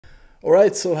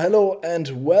Alright, so hello and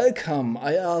welcome.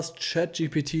 I asked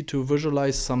ChatGPT to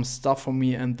visualize some stuff for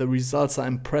me and the results are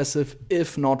impressive,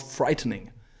 if not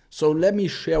frightening. So let me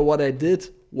share what I did,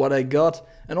 what I got,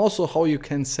 and also how you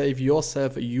can save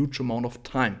yourself a huge amount of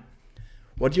time.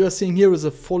 What you are seeing here is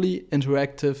a fully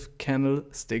interactive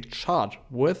candlestick chart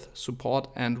with support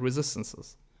and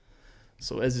resistances.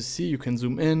 So as you see, you can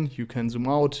zoom in, you can zoom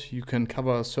out, you can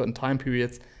cover certain time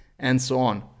periods and so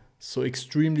on. So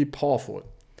extremely powerful.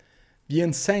 The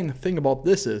insane thing about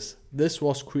this is, this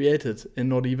was created in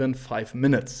not even 5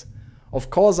 minutes. Of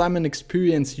course, I'm an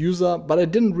experienced user, but I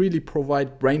didn't really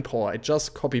provide brainpower, I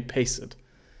just copy-pasted.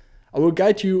 I will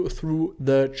guide you through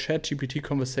the ChatGPT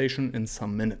conversation in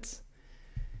some minutes.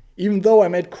 Even though I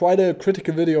made quite a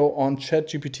critical video on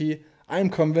ChatGPT, I'm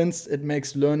convinced it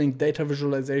makes learning data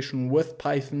visualization with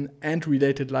Python and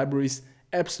related libraries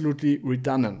absolutely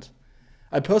redundant.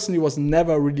 I personally was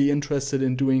never really interested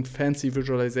in doing fancy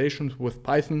visualizations with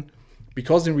Python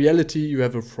because in reality you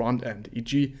have a front end,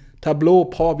 e.g. Tableau,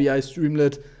 Power BI,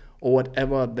 Streamlit or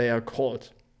whatever they are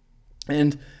called.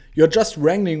 And you're just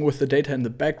wrangling with the data in the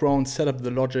background, set up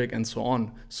the logic and so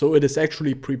on. So it is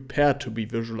actually prepared to be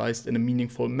visualized in a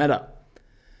meaningful manner.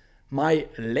 My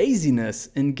laziness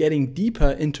in getting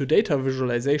deeper into data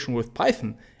visualization with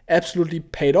Python absolutely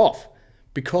paid off.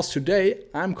 Because today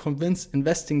I'm convinced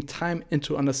investing time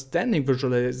into understanding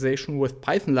visualization with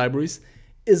Python libraries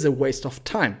is a waste of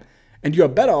time. And you are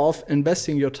better off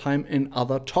investing your time in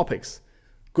other topics.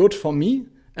 Good for me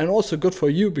and also good for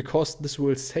you because this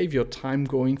will save your time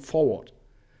going forward.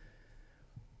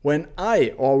 When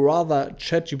I, or rather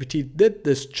ChatGPT, did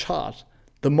this chart,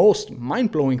 the most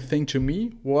mind-blowing thing to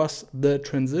me was the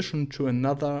transition to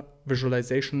another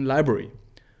visualization library.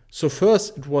 So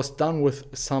first it was done with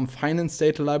some finance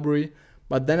data library,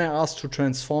 but then I asked to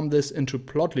transform this into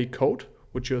Plotly code,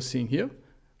 which you're seeing here.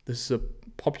 This is a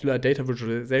popular data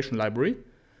visualization library.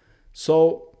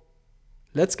 So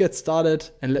let's get started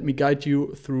and let me guide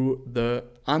you through the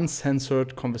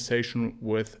uncensored conversation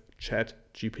with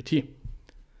ChatGPT.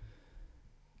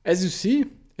 As you see,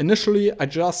 initially I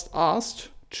just asked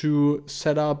to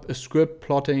set up a script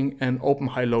plotting an open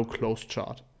high low close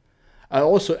chart. I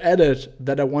also added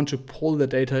that I want to pull the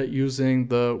data using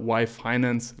the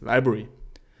yfinance library.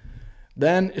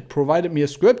 Then it provided me a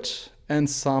script and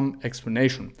some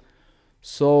explanation.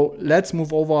 So let's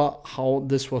move over how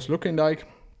this was looking like.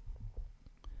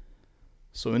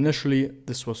 So initially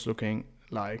this was looking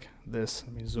like this.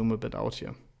 Let me zoom a bit out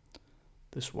here.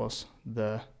 This was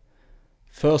the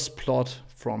first plot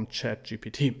from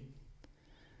ChatGPT.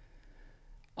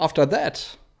 After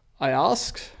that, I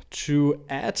asked to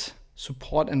add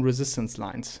support and resistance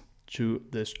lines to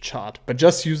this chart, but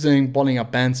just using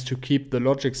Bollinger Bands to keep the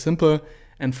logic simple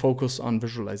and focus on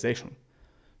visualization.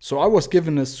 So I was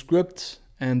given a script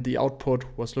and the output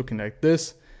was looking like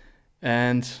this,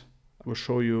 and I will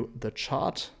show you the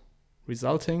chart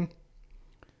resulting.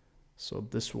 So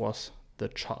this was the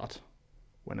chart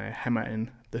when I hammer in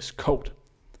this code.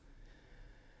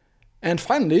 And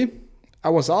finally, I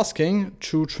was asking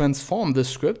to transform this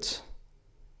script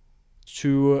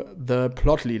to the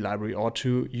Plotly library or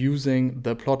to using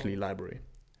the Plotly library.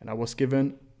 And I was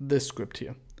given this script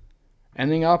here,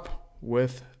 ending up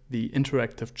with the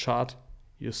interactive chart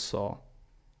you saw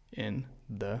in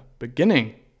the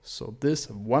beginning. So this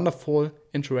wonderful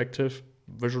interactive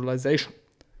visualization.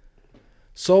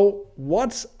 So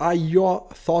what are your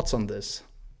thoughts on this?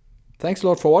 Thanks a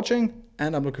lot for watching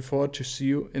and I'm looking forward to see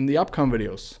you in the upcoming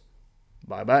videos.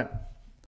 Bye bye.